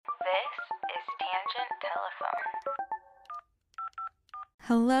This is Tangent Telephone.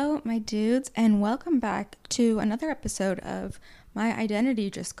 Hello, my dudes, and welcome back to another episode of My Identity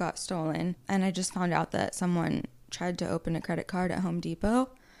Just Got Stolen, and I just found out that someone tried to open a credit card at Home Depot.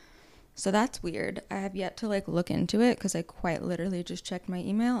 So that's weird. I have yet to look into it because I quite literally just checked my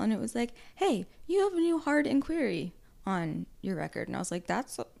email and it was like, hey, you have a new hard inquiry on your record. And I was like,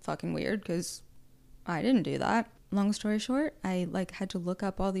 that's fucking weird because I didn't do that. Long story short, I had to look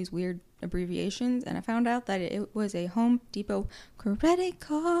up all these weird abbreviations and I found out that it was a Home Depot credit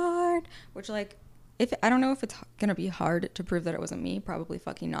card, which if I don't know if it's gonna be hard to prove that it wasn't me, probably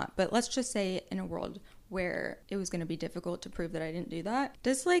fucking not. But let's just say in a world where it was gonna be difficult to prove that I didn't do that,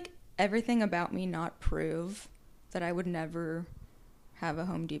 does everything about me not prove that I would never have a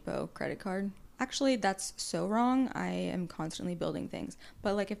Home Depot credit card? Actually, that's so wrong. I am constantly building things.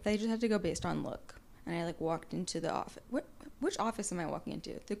 But if they just had to go based on look, and I walked into the office. Which office am I walking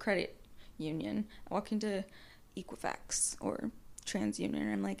into? The credit union. I walk into Equifax or TransUnion,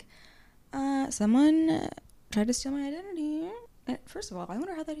 and I'm like, someone tried to steal my identity. And first of all, I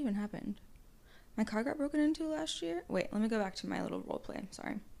wonder how that even happened. My car got broken into last year. Wait, let me go back to my little role play.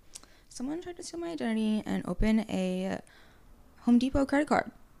 Sorry. Someone tried to steal my identity and open a Home Depot credit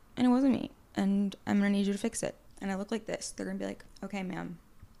card, and it wasn't me. And I'm gonna need you to fix it. And I look like this. They're gonna be like, okay, ma'am.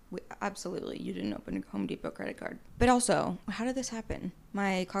 Absolutely, you didn't open a Home Depot credit card. But also, how did this happen?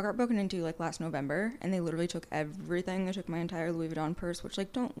 My car got broken into last November, and they literally took everything. They took my entire Louis Vuitton purse, which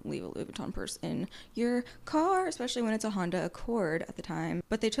don't leave a Louis Vuitton purse in your car, especially when it's a Honda Accord at the time.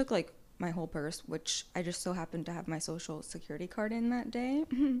 But they took my whole purse, which I just so happened to have my social security card in that day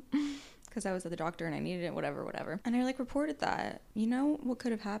because I was at the doctor and I needed it, whatever. And I reported that. You know what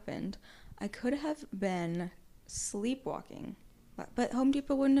could have happened? I could have been sleepwalking. But Home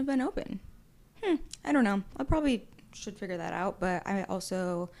Depot wouldn't have been open. I don't know. I probably should figure that out, but I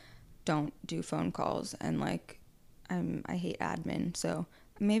also don't do phone calls and I hate admin, so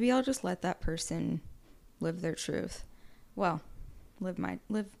maybe I'll just let that person live their truth. Well,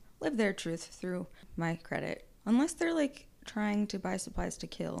 live their truth through my credit. Unless they're trying to buy supplies to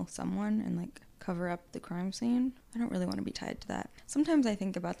kill someone and cover up the crime scene. I don't really want to be tied to that. Sometimes I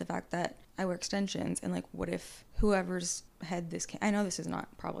think about the fact that I wear extensions and what if whoever's head this came, I know this is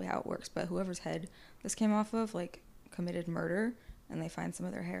not probably how it works, but whoever's head this came off of committed murder and they find some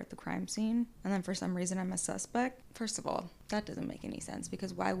of their hair at the crime scene and then for some reason I'm a suspect. First of all, that doesn't make any sense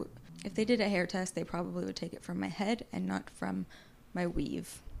because if they did a hair test, they probably would take it from my head and not from my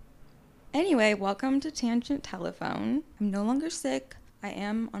weave. Anyway, welcome to Tangent Telephone. I'm no longer sick. I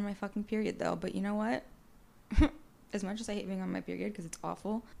am on my fucking period though, but you know what? As much as I hate being on my period because it's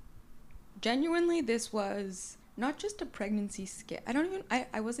awful, genuinely this was not just a pregnancy scare.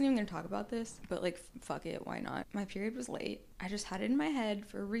 I wasn't even going to talk about this, but fuck it, why not? My period was late. I just had it in my head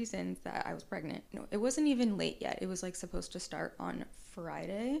for reasons that I was pregnant. No, it wasn't even late yet. It was supposed to start on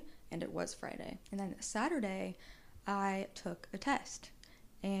Friday, and it was Friday. And then Saturday, I took a test,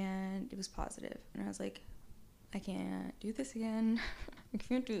 and it was positive. And I was like, I can't do this again. I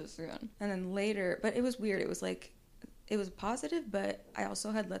can't do this again. And then later, but it was weird. It was it was positive, but I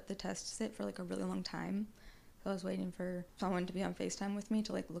also had let the test sit for a really long time. So I was waiting for someone to be on FaceTime with me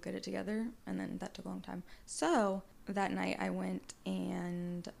to look at it together, and then that took a long time. So that night I went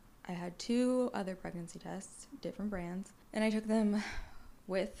and I had 2 other pregnancy tests, different brands, and I took them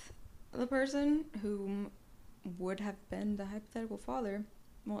with the person who would have been the hypothetical father.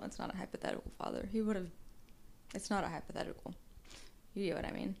 Well, it's not a hypothetical father. It's not a hypothetical. You get what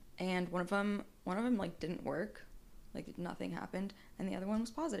I mean? And one of them didn't work. Nothing happened. And the other one was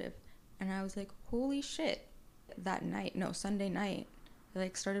positive. And I was like, holy shit. That night, no, Sunday night, I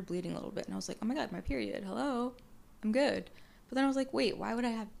started bleeding a little bit. And I was like, oh my God, my period. Hello? I'm good. But then I was like, wait, why would I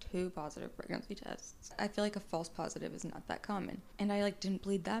have 2 positive pregnancy tests? I feel like a false positive is not that common. And I didn't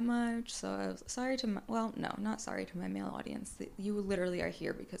bleed that much. So I was sorry to not sorry to my male audience. You literally are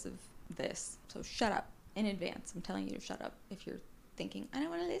here because of this. So shut up. In advance, I'm telling you to shut up if you're thinking, I don't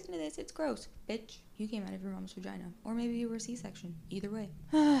want to listen to this, it's gross. Bitch, you came out of your mom's vagina. Or maybe you were a C-section. Either way.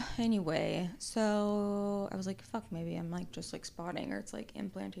 Anyway, so I was like, fuck, maybe I'm just spotting or it's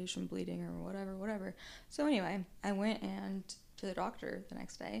implantation bleeding or whatever. So anyway, I went and to the doctor the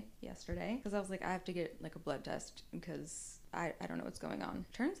next day, yesterday, because I was like, I have to get a blood test because I don't know what's going on.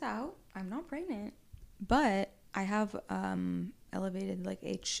 Turns out I'm not pregnant, but I have elevated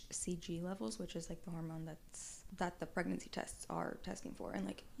HCG levels, which is the hormone that the pregnancy tests are testing for.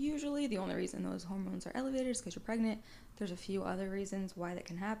 And usually the only reason those hormones are elevated is because you're pregnant. There's a few other reasons why that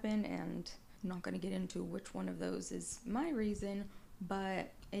can happen, and I'm not going to get into which one of those is my reason,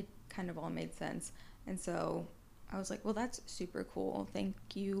 but it kind of all made sense. And so I was like, well, that's super cool. Thank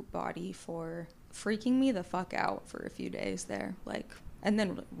you, body, for freaking me the fuck out for a few days there. Like, and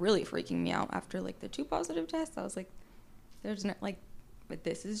then really freaking me out after like the 2 positive tests. I was like, there's no, like, but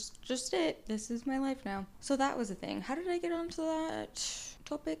this is just it. This is my life now. So that was a thing. How did I get onto that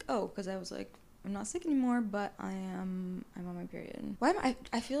topic? Oh, because I was like, I'm not sick anymore, but I'm on my period. Why am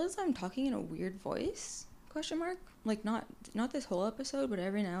I feel as though I'm talking in a weird voice? Question mark? Like, not this whole episode, but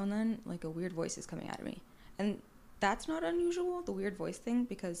every now and then, like, a weird voice is coming out of me. And that's not unusual, the weird voice thing,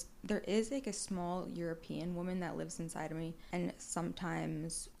 because there is like a small European woman that lives inside of me and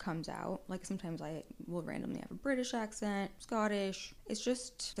sometimes comes out. Like, sometimes I will randomly have a British accent, Scottish. It's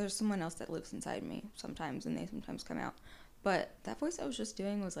just, there's someone else that lives inside me sometimes, and they sometimes come out. But that voice I was just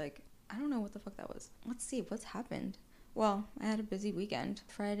doing was like, I don't know what the fuck that was. Let's see, what's happened? Well, I had a busy weekend.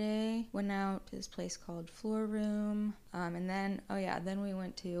 Friday, went out to this place called Floor Room. And then, then we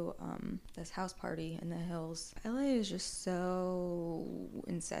went to this house party in the hills. LA is just so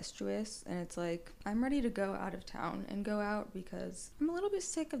incestuous. And it's like, I'm ready to go out of town and go out because I'm a little bit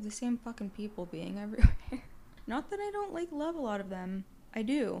sick of the same fucking people being everywhere. Not that I don't, like, love a lot of them. I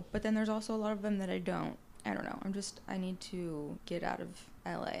do. But then there's also a lot of them that I don't. I don't know. I need to get out of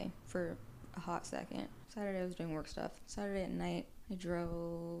LA for a hot second. Saturday I was doing work stuff. Saturday at night I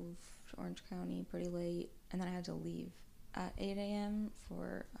drove to Orange County pretty late, and then I had to leave at 8 a.m.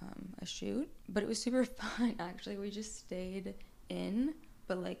 for a shoot. But it was super fun, actually. We just stayed in,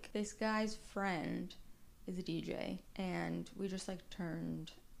 but like this guy's friend is a DJ, and we just like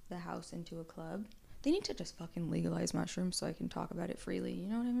turned the house into a club. They need to just fucking legalize mushrooms so I can talk about it freely, you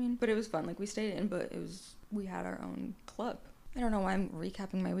know what I mean? But it was fun. Like, we stayed in, but we had our own club. I don't know why I'm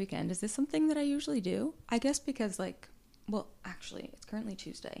recapping my weekend. Is this something that I usually do? I guess because, like, well, actually, it's currently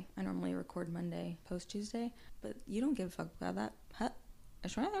Tuesday. I normally record Monday, post Tuesday, but you don't give a fuck about that.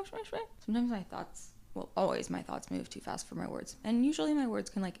 Sometimes my thoughts, well, always my thoughts move too fast for my words. And usually my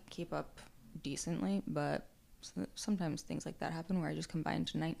words can, like, keep up decently, but sometimes things like that happen where I just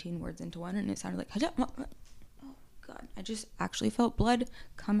combined 19 words into one and it sounded like, oh, God. I just actually felt blood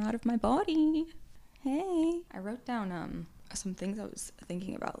come out of my body. Hey. I wrote down, some things I was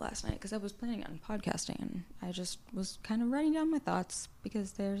thinking about last night because I was planning on podcasting, and I just was kind of writing down my thoughts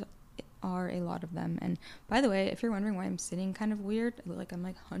because there are a lot of them. And by the way, if you're wondering why I'm sitting kind of weird, like I'm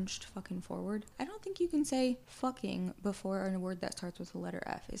like hunched fucking forward, I don't think you can say fucking before a word that starts with the letter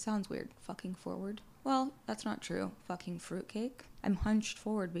F. It sounds weird. Fucking forward. Well, that's not true. Fucking fruitcake. I'm hunched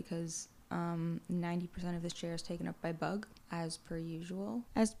forward because 90% of this chair is taken up by bug, as per usual.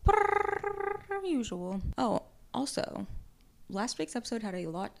 Oh, also, last week's episode had a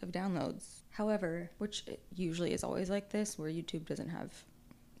lot of downloads. However, which it usually is always like this, where YouTube doesn't have,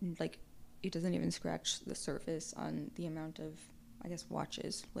 like, it doesn't even scratch the surface on the amount of, I guess,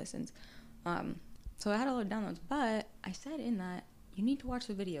 watches, listens. So I had a lot of downloads, but I said in that, you need to watch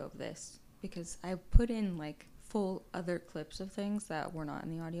the video of this, because I put in, like, full other clips of things that were not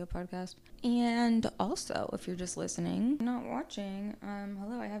in the audio podcast. And also, if you're just listening, not watching,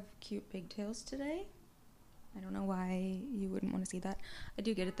 hello, I have cute pigtails today. I don't know why you wouldn't want to see that. I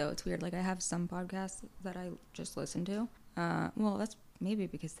do get it, though. It's weird. Like, I have some podcasts that I just listen to. Well, that's maybe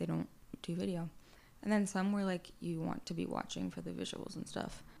because they don't do video. And then some where, like, you want to be watching for the visuals and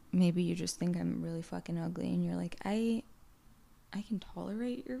stuff. Maybe you just think I'm really fucking ugly, and you're like, I can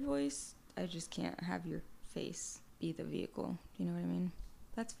tolerate your voice. I just can't have your face be the vehicle. You know what I mean?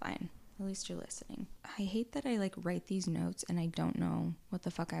 That's fine. At least you're listening. I hate that I, like, write these notes and I don't know what the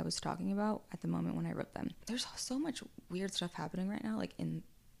fuck I was talking about at the moment when I wrote them. There's so much weird stuff happening right now, like, in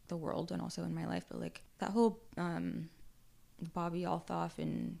the world and also in my life, but, like, that whole, Bobby Althoff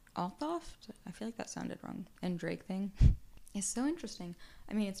and Althoff? I feel like that sounded wrong. And Drake thing is so interesting.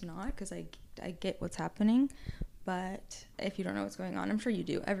 I mean, it's not, because I get what's happening, but if you don't know what's going on, I'm sure you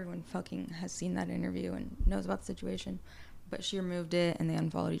do. Everyone fucking has seen that interview and knows about the situation. But she removed it and they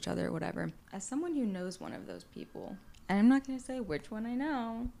unfollowed each other or whatever. As someone who knows one of those people, and I'm not going to say which one I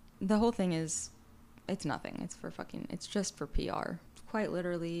know, the whole thing is, it's nothing. It's just for PR. Quite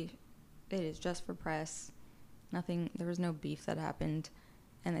literally, it is just for press. Nothing, there was no beef that happened.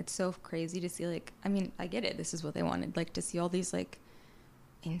 And it's so crazy to see, like, I mean, I get it. This is what they wanted. Like, to see all these, like,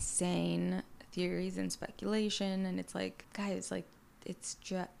 insane theories and speculation. And it's like, guys, like, it's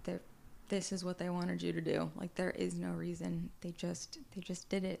just, this is what they wanted you to do. Like, there is no reason. They just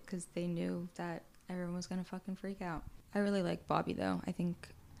did it because they knew that everyone was going to fucking freak out. I really like Bobby, though. I think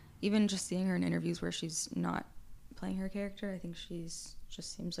even just seeing her in interviews where she's not playing her character, I think she's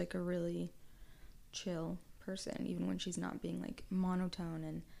just seems like a really chill person, even when she's not being, like,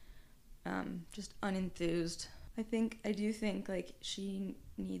 monotone and just unenthused. I do think like she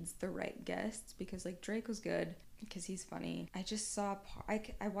needs the right guests, because like Drake was good because he's funny. I just saw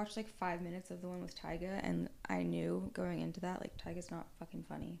I watched like 5 minutes of the one with Tyga, and I knew going into that like Tyga's not fucking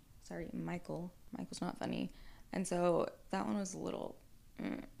funny. Sorry, Michael's not funny. And so that one was a little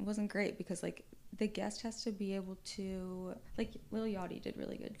wasn't great, because like the guest has to be able to, like, Lil Yachty did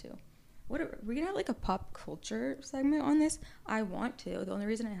really good too. What, we're gonna have like a pop culture segment on this? I want to. The only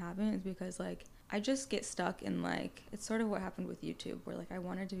reason I haven't is because like I just get stuck in like, it's sort of what happened with YouTube, where like I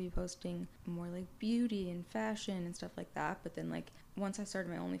wanted to be posting more like beauty and fashion and stuff like that, but then like once I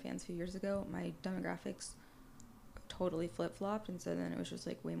started my OnlyFans a few years ago, my demographics totally flip-flopped, and so then it was just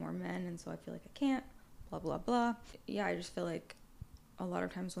like way more men, and so I feel like I can't, blah blah blah. Yeah, I just feel like a lot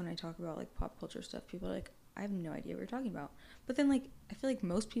of times when I talk about like pop culture stuff, people are like, I have no idea what you're talking about. But then like I feel like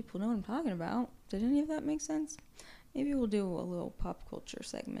most people know what I'm talking about. Did any of that make sense? Maybe we'll do a little pop culture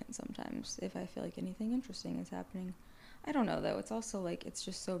segment sometimes if I feel like anything interesting is happening. I don't know though. It's also like, it's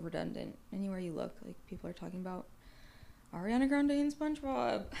just so redundant. Anywhere you look, like people are talking about Ariana Grande and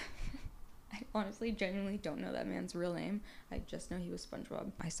SpongeBob. I honestly genuinely don't know that man's real name. I just know he was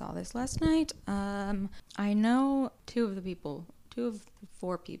SpongeBob. I saw this last night. I know two of the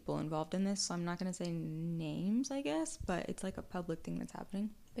 4 people involved in this, so I'm not going to say names, I guess, but it's like a public thing that's happening.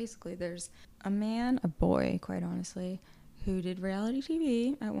 Basically, there's a boy, quite honestly, who did reality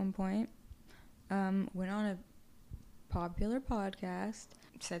TV at one point, went on a popular podcast,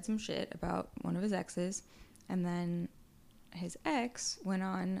 said some shit about one of his exes, and then his ex went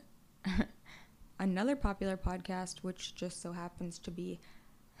on another popular podcast, which just so happens to be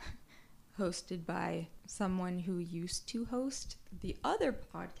hosted by someone who used to host the other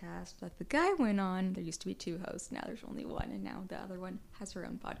podcast that the guy went on. There used to be 2 hosts, now there's only one, and now the other one has her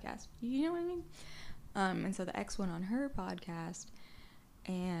own podcast. You know what I mean? And so the ex went on her podcast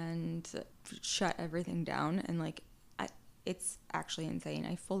and shut everything down, and like it's actually insane.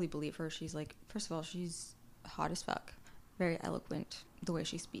 I fully believe her. She's like, first of all, she's hot as fuck, very eloquent the way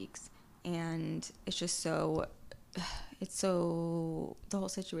she speaks, and it's just so, the whole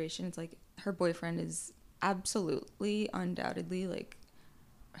situation, it's like her boyfriend is absolutely, undoubtedly, like,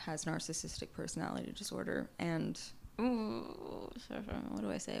 has narcissistic personality disorder, and what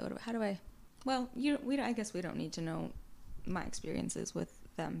do I say? Well, I guess we don't need to know my experiences with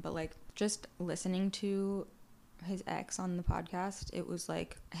them, but like just listening to his ex on the podcast, it was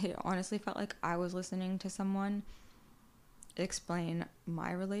like, it honestly felt like I was listening to someone explain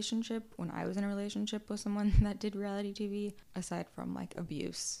my relationship when I was in a relationship with someone that did reality TV, aside from like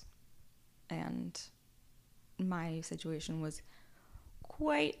abuse. And my situation was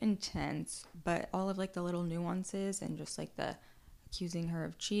quite intense, but all of like the little nuances, and just like the accusing her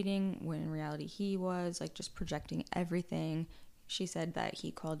of cheating when in reality he was, like, just projecting everything. She said that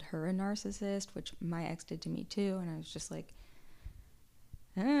he called her a narcissist, which my ex did to me too, and I was just like,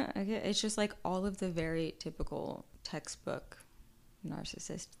 okay. It's just like all of the very typical textbook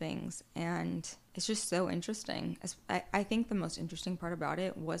narcissist things, and it's just so interesting. I think the most interesting part about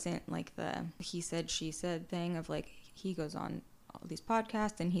it wasn't like the he said she said thing of like, he goes on all these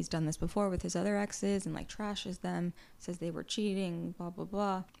podcasts and he's done this before with his other exes and like trashes them, says they were cheating, blah blah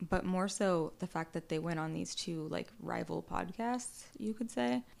blah, but more so the fact that they went on these 2 like rival podcasts, you could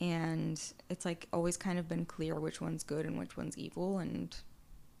say, and it's like always kind of been clear which one's good and which one's evil. And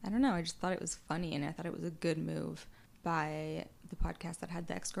I don't know, I just thought it was funny, and I thought it was a good move by the podcast that had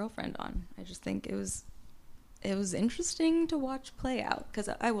the ex-girlfriend on. I just think it was interesting to watch play out, because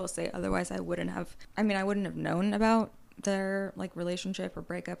I will say, otherwise I wouldn't have known about their like relationship or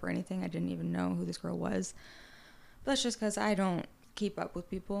breakup or anything. I didn't even know who this girl was, but that's just because I don't keep up with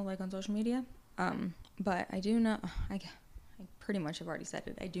people like on social media. But I do know, I pretty much have already said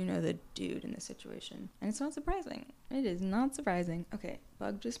it, I do know the dude in this situation, and it's not surprising. It is not surprising. Okay,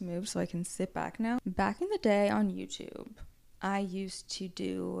 bug just moved so I can sit back now. Back in the day on YouTube, I used to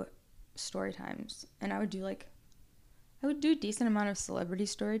do story times, and I would do a decent amount of celebrity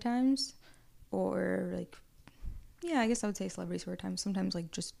story times, or like, yeah, I guess I would say celebrity story times, sometimes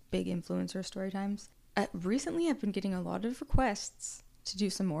like just big influencer story times. Recently I've been getting a lot of requests to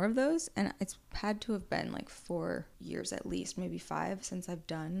do some more of those, and it's had to have been like 4 years at least, maybe 5, since I've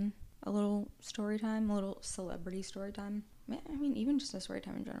done a little story time, a little celebrity story time. I mean, even just a story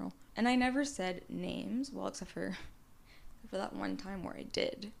time in general. And I never said names, well, except for that one time where I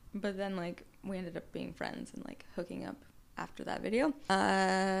did. But then like we ended up being friends and like hooking up after that video.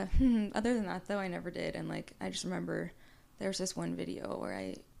 Other than that though, I never did. And like I just remember there was this one video where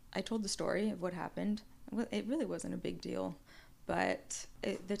I told the story of what happened. It really wasn't a big deal, but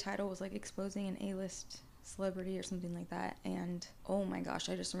the title was like exposing an A-list celebrity or something like that. And oh my gosh,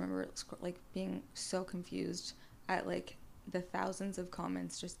 I just remember like being so confused at like the thousands of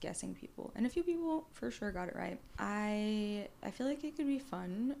comments just guessing people, and a few people for sure got it right. I feel like it could be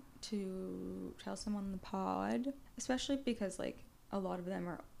fun to tell someone on the pod, especially because like a lot of them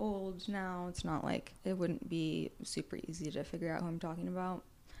are old now. It's not like it wouldn't be super easy to figure out who I'm talking about.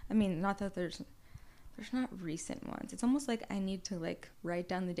 I mean, not that there's not recent ones. It's almost like I need to like write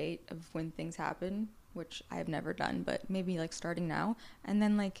down the date of when things happen, which I've never done, but maybe like starting now, and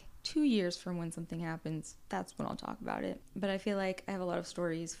then like 2 years from when something happens, that's when I'll talk about it. But I feel like I have a lot of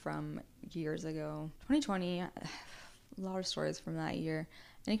stories from years ago. 2020, a lot of stories from that year,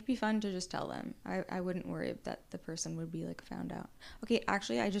 and it could be fun to just tell them. I wouldn't worry that the person would be like found out. Okay,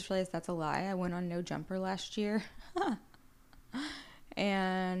 actually, I just realized that's a lie. I went on No Jumper last year.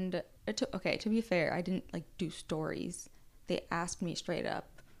 And okay, to be fair, I didn't like do stories. They asked me straight up,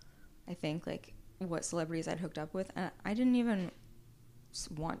 I think, like what celebrities I'd hooked up with, and I didn't even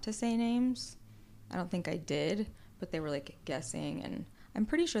want to say names. I don't think I did, but they were like guessing, and I'm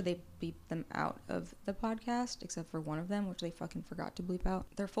pretty sure they beeped them out of the podcast, except for one of them, which they fucking forgot to bleep out.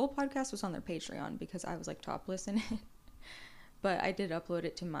 Their full podcast was on their Patreon because I was like topless in it. But I did upload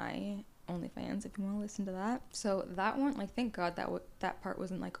it to my OnlyFans if you want to listen to that. So that one, like, thank God that part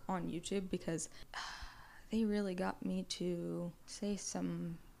wasn't like on YouTube, because they really got me to say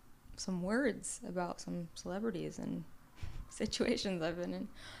some words about some celebrities and situations I've been in.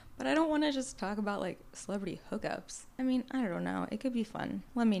 But I don't want to just talk about like celebrity hookups. I mean, I don't know. It could be fun.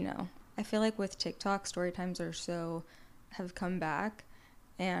 Let me know. I feel like with TikTok, story times have come back,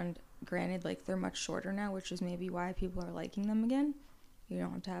 and granted, like, they're much shorter now, which is maybe why people are liking them again. You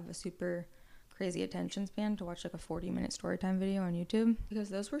don't have to have a super crazy attention span to watch like a 40-minute storytime video on YouTube, because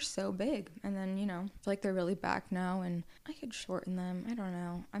those were so big. And then, you know, I feel like they're really back now, and I could shorten them. I don't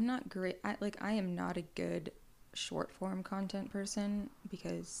know. I'm not great. I am not a good short form content person,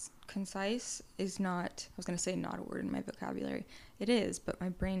 because concise is not, I was going to say not a word in my vocabulary. It is, but my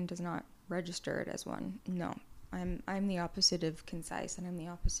brain does not register it as one. No. I'm the opposite of concise, and I'm the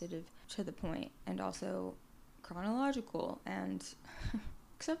opposite of to the point, and also chronological. And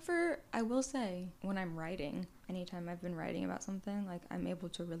except for, I will say, when I'm writing, anytime I've been writing about something, like, I'm able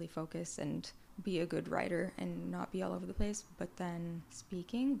to really focus and be a good writer and not be all over the place. But then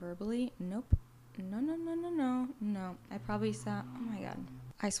speaking verbally, nope. No. I probably sound, oh my god.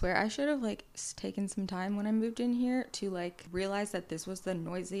 I swear I should have like taken some time when I moved in here to like realize that this was the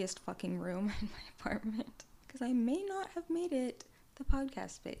noisiest fucking room in my apartment, because I may not have made it the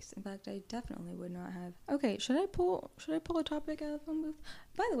podcast space. In fact, I definitely would not have. Okay, should I pull a topic out of the phone booth?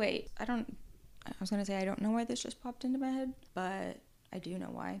 By the way, I was gonna say I don't know why this just popped into my head, but I do know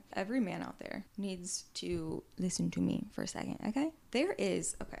why. Every man out there needs to listen to me for a second, okay?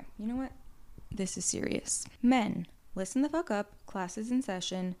 Okay, you know what? This is serious. Men, listen the fuck up. Class is in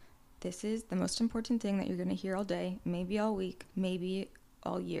session. This is the most important thing that you're gonna hear all day, maybe all week, maybe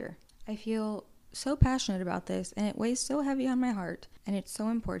all year. I feel so passionate about this, and it weighs so heavy on my heart, and it's so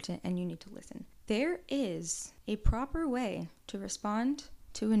important, and you need to listen. There is a proper way to respond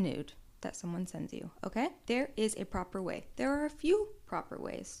to a nude that someone sends you, okay? There is a proper way. There are a few proper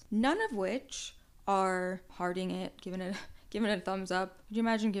ways, none of which are hearting it, giving it a thumbs up. Could you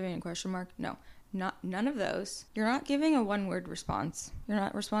imagine giving it a question mark? No, none of those. You're not giving a one-word response. You're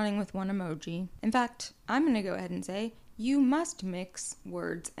not responding with one emoji. In fact, I'm gonna go ahead and say you must mix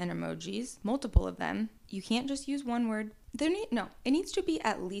words and emojis, multiple of them. You can't just use one word. It needs to be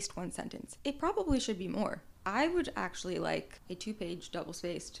at least one sentence. It probably should be more. I would actually like a 2-page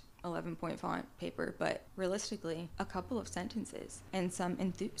double-spaced 11-point font paper, but realistically, a couple of sentences and some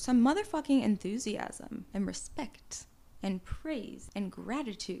motherfucking enthusiasm and respect and praise and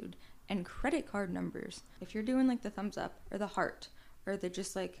gratitude and credit card numbers. If you're doing like the thumbs up or the heart or the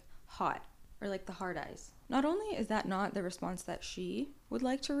just like hot or like the hard eyes, not only is that not the response that she would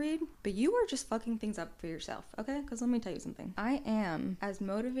like to read, but you are just fucking things up for yourself, okay? Because let me tell you something. I am as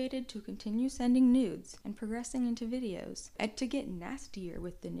motivated to continue sending nudes and progressing into videos and to get nastier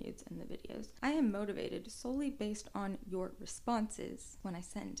with the nudes and the videos. I am motivated solely based on your responses when I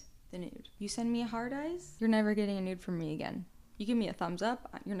send the nude. You send me a hard eyes, you're never getting a nude from me again. You give me a thumbs up,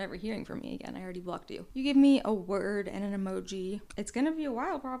 you're never hearing from me again. I already blocked you. You give me a word and an emoji, it's gonna be a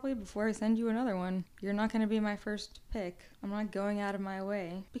while probably before I send you another one. You're not gonna be my first pick. I'm not going out of my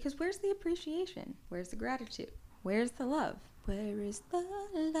way. Because where's the appreciation? Where's the gratitude? Where's the love? Where is the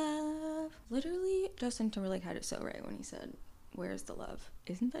love? Literally, Justin Timberlake had it so right when he said, "Where's the love?"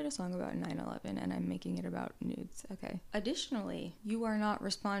 Isn't that a song about 9/11 and I'm making it about nudes? Okay. Additionally, you are not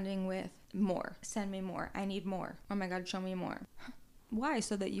responding with more. Send me more. I need more. Oh my god, show me more. Why?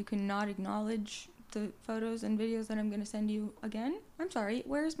 So that you cannot acknowledge the photos and videos that I'm going to send you again? I'm sorry,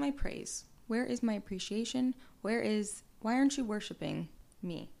 where's my praise? Where is my appreciation? Why aren't you worshiping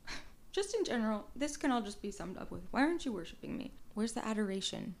me? Just in general, this can all just be summed up with, why aren't you worshiping me? Where's the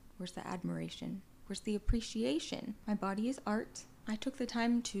adoration? Where's the admiration? Where's the appreciation? My body is art. I took the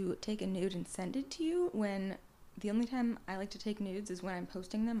time to take a nude and send it to you when the only time I like to take nudes is when I'm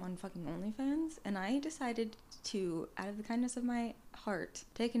posting them on fucking OnlyFans, and I decided to, out of the kindness of my heart,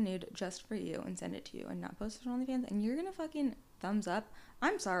 take a nude just for you and send it to you and not post it on OnlyFans, and you're gonna fucking thumbs up.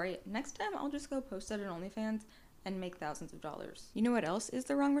 I'm sorry. Next time I'll just go post it on OnlyFans and make thousands of dollars. You know what else is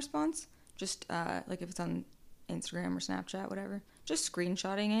the wrong response? Just, like if it's on Instagram or Snapchat, whatever, just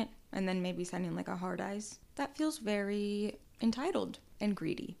screenshotting it and then maybe sending like a hard eyes. That feels very entitled and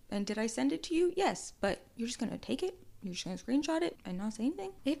greedy. And did I send it to you? Yes, but you're just gonna take it? You're just gonna screenshot it and not say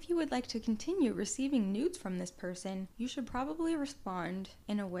anything? If you would like to continue receiving nudes from this person, you should probably respond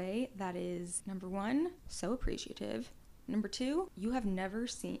in a way that is, number one, so appreciative. Number two, you have never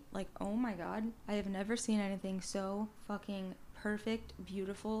seen, like, oh my god, I have never seen anything so fucking perfect,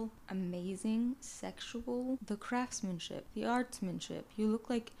 beautiful, amazing, sexual. The craftsmanship, the artsmanship. You look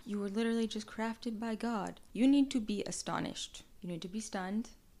like you were literally just crafted by God. You need to be astonished. You need to be stunned,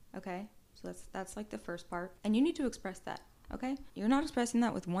 okay? So that's like the first part. And you need to express that, okay? You're not expressing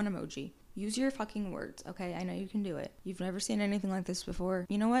that with one emoji. Use your fucking words, okay? I know you can do it. You've never seen anything like this before.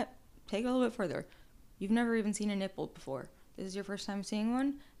 You know what? Take it a little bit further. You've never even seen a nipple before. This is your first time seeing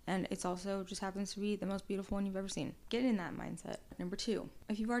one, and it's also just happens to be the most beautiful one you've ever seen. Get in that mindset. Number two,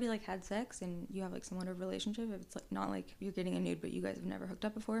 if you've already like had sex and you have like somewhat of a relationship, if it's like not like you're getting a nude but you guys have never hooked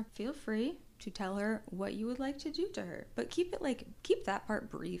up before, feel free to tell her what you would like to do to her. But keep that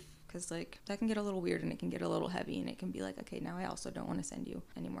part brief, because like that can get a little weird and it can get a little heavy and it can be like, okay, now I also don't want to send you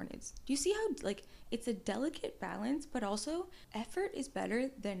any more nudes. Do you see how like it's a delicate balance, but also effort is better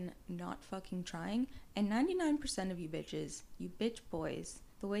than not fucking trying? And 99% of you bitches, you bitch boys,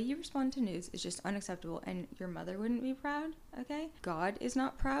 the way you respond to nudes is just unacceptable, and your mother wouldn't be proud, okay? God is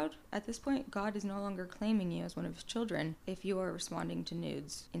not proud. At this point, God is no longer claiming you as one of his children if you are responding to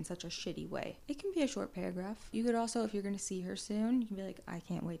nudes in such a shitty way. It can be a short paragraph. You could also, if you're going to see her soon, you can be like, I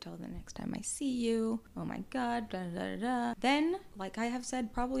can't wait till the next time I see you. Oh my God, da da da da. Then, like I have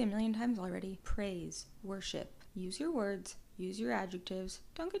said probably a million times already, praise, worship. Use your words. Use your adjectives.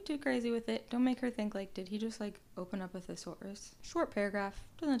 Don't get too crazy with it. Don't make her think like, did he just like open up a thesaurus? Short paragraph.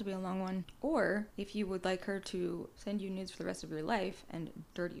 Doesn't have to be a long one. Or if you would like her to send you nudes for the rest of your life and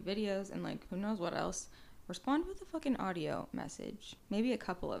dirty videos and like who knows what else, respond with a fucking audio message. Maybe a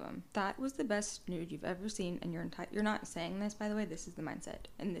couple of them. That was the best nude you've ever seen, and you're not saying this, by the way. This is the mindset,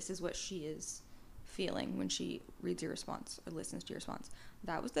 and this is what she is feeling when she reads your response or listens to your response.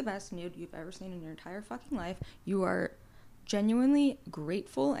 That was the best nude you've ever seen in your entire fucking life. You are genuinely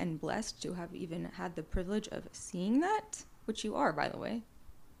grateful and blessed to have even had the privilege of seeing that, which you are, by the way.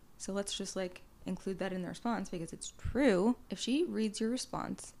 So let's just like include that in the response, because it's true. If she reads your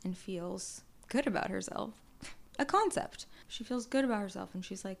response and feels good about herself, a concept, she feels good about herself and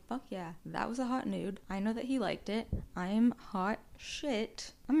she's like, fuck yeah, that was a hot nude. I know that he liked it. I'm hot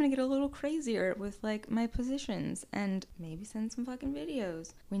shit. I'm gonna get a little crazier with like my positions and maybe send some fucking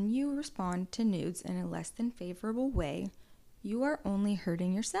videos. When you respond to nudes in a less than favorable way, you are only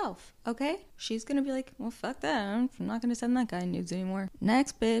hurting yourself, okay? She's gonna be like, well, fuck that. I'm not gonna send that guy nudes anymore.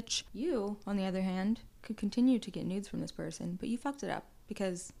 Next, bitch. You, on the other hand, could continue to get nudes from this person, but you fucked it up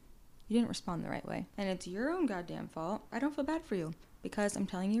because you didn't respond the right way. And it's your own goddamn fault. I don't feel bad for you, because I'm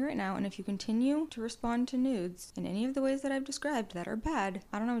telling you right now, and if you continue to respond to nudes in any of the ways that I've described that are bad,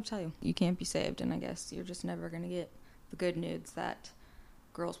 I don't know what to tell you. You can't be saved, and I guess you're just never gonna get the good nudes that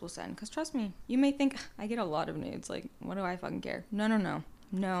girls will send. Because trust me, you may think, I get a lot of nudes, like, what do I fucking care? No.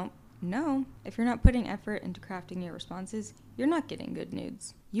 If you're not putting effort into crafting your responses, you're not getting good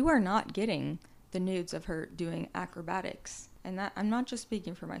nudes. You are not getting the nudes of her doing acrobatics. And that, I'm not just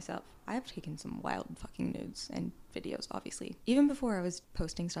speaking for myself. I have taken some wild fucking nudes and videos, obviously. Even before I was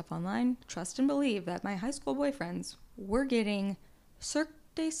posting stuff online, trust and believe that my high school boyfriends were getting Cirque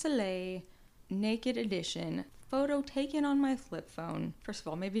du Soleil naked edition photo taken on my flip phone. First of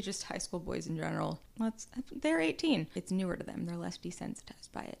all, maybe just high school boys in general. They're 18. It's newer to them. They're less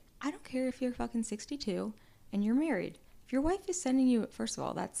desensitized by it. I don't care if you're fucking 62 and you're married. If your wife is sending you, first of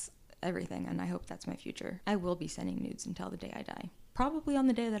all, that's everything, and I hope that's my future. I will be sending nudes until the day I die. Probably on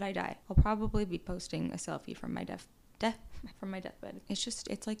the day that I die, I'll probably be posting a selfie from my from my deathbed.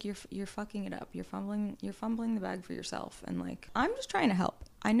 It's like you're fucking it up. You're fumbling the bag for yourself, and like, I'm just trying to help.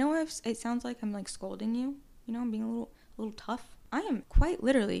 I know it sounds like I'm like scolding you. You know, I'm being a little tough. I am quite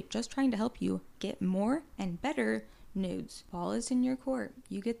literally just trying to help you get more and better nudes. Ball is in your court.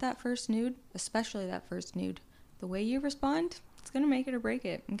 You get that first nude, especially that first nude. The way you respond, It's gonna make it or break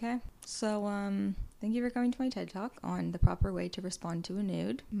it, okay? So, thank you for coming to my TED Talk on the proper way to respond to a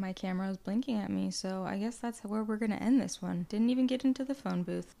nude. My camera is blinking at me, so I guess that's where we're gonna end this one. Didn't even get into the phone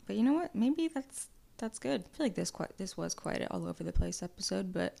booth. But you know what? Maybe that's good. I feel like this was quite an all over the place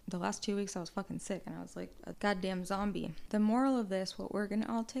episode, but the last 2 weeks I was fucking sick and I was like a goddamn zombie. The moral of this, what we're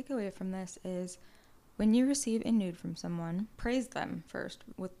gonna all take away from this is, when you receive a nude from someone, praise them first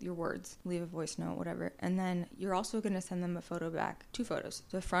with your words, leave a voice note, whatever, and then you're also going to send them a photo back, 2 photos,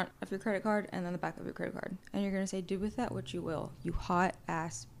 the front of your credit card and then the back of your credit card, and you're going to say, do with that what you will, you hot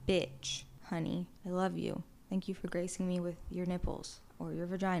ass bitch, honey, I love you, thank you for gracing me with your nipples, or your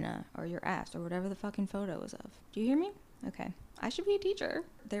vagina, or your ass, or whatever the fucking photo is of. Do you hear me? Okay. I should be a teacher.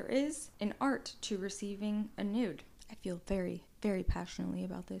 There is an art to receiving a nude. I feel very, very passionately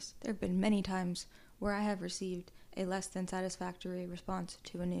about this. There have been many times where I have received a less than satisfactory response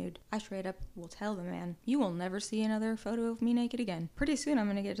to a nude. I straight up will tell the man, you will never see another photo of me naked again. Pretty soon I'm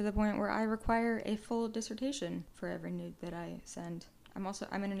going to get to the point where I require a full dissertation for every nude that I send. I'm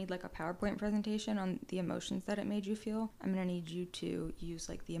going to need like a PowerPoint presentation on the emotions that it made you feel. I'm going to need you to use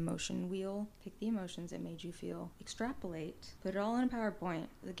like the emotion wheel, pick the emotions it made you feel, extrapolate, put it all in a PowerPoint,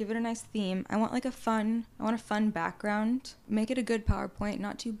 give it a nice theme. I want a fun background. Make it a good PowerPoint,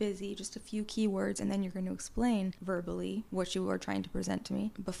 not too busy, just a few keywords, and then you're going to explain verbally what you are trying to present to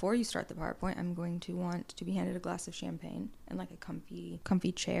me. Before you start the PowerPoint, I'm going to want to be handed a glass of champagne and like a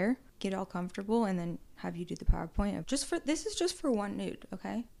comfy chair. Get all comfortable and then have you do the PowerPoint. This is just for one nude,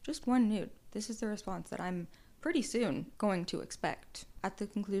 okay? Just one nude. This is the response that I'm pretty soon going to expect. At the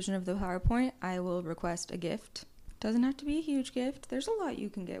conclusion of the PowerPoint, I will request a gift. Doesn't have to be a huge gift. There's a lot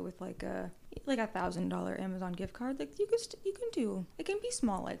you can get with like a $1,000 Amazon gift card. Like you can do. It can be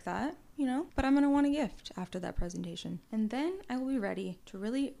small like that, you know. But I'm gonna want a gift after that presentation, and then I will be ready to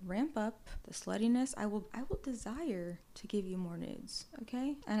really ramp up the sluttiness. I will desire to give you more nudes,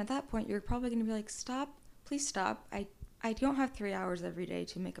 okay? And at that point, you're probably gonna be like, stop, please stop. I don't have 3 hours every day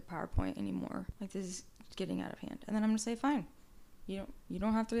to make a PowerPoint anymore. Like this is getting out of hand. And then I'm gonna say, fine. You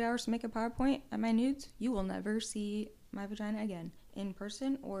don't have 3 hours to make a PowerPoint at my nudes. You will never see my vagina again, in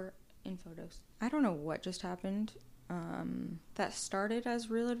person or in photos. I don't know what just happened. That started as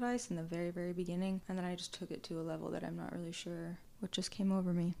real advice in the very, very beginning, and then I just took it to a level that I'm not really sure what just came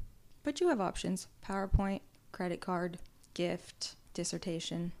over me. But you have options: PowerPoint, credit card, gift,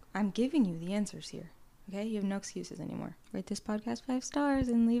 dissertation. I'm giving you the answers here. Okay, you have no excuses anymore. Rate this podcast 5 stars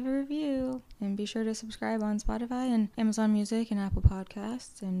and leave a review. And be sure to subscribe on Spotify and Amazon Music and Apple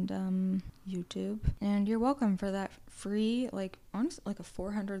Podcasts and YouTube. And you're welcome for that free, honestly, a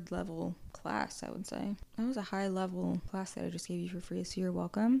 400 level class, I would say. That was a high level class that I just gave you for free, so you're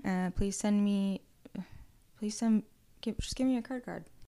welcome. Just give me your credit card.